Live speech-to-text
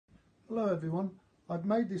Hello everyone, I've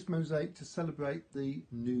made this mosaic to celebrate the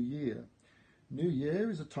New Year. New Year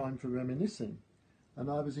is a time for reminiscing,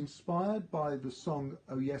 and I was inspired by the song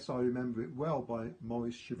Oh Yes I Remember It Well by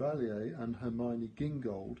Maurice Chevalier and Hermione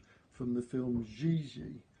Gingold from the film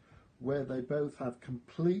Gigi, where they both have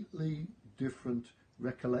completely different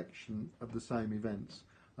recollection of the same events,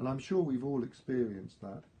 and I'm sure we've all experienced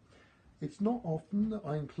that. It's not often that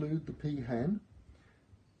I include the peahen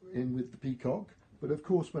in with the peacock, but of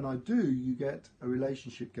course when I do, you get a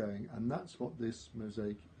relationship going, and that's what this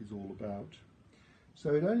mosaic is all about.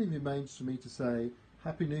 So it only remains for me to say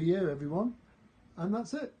Happy New Year everyone, and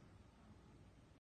that's it.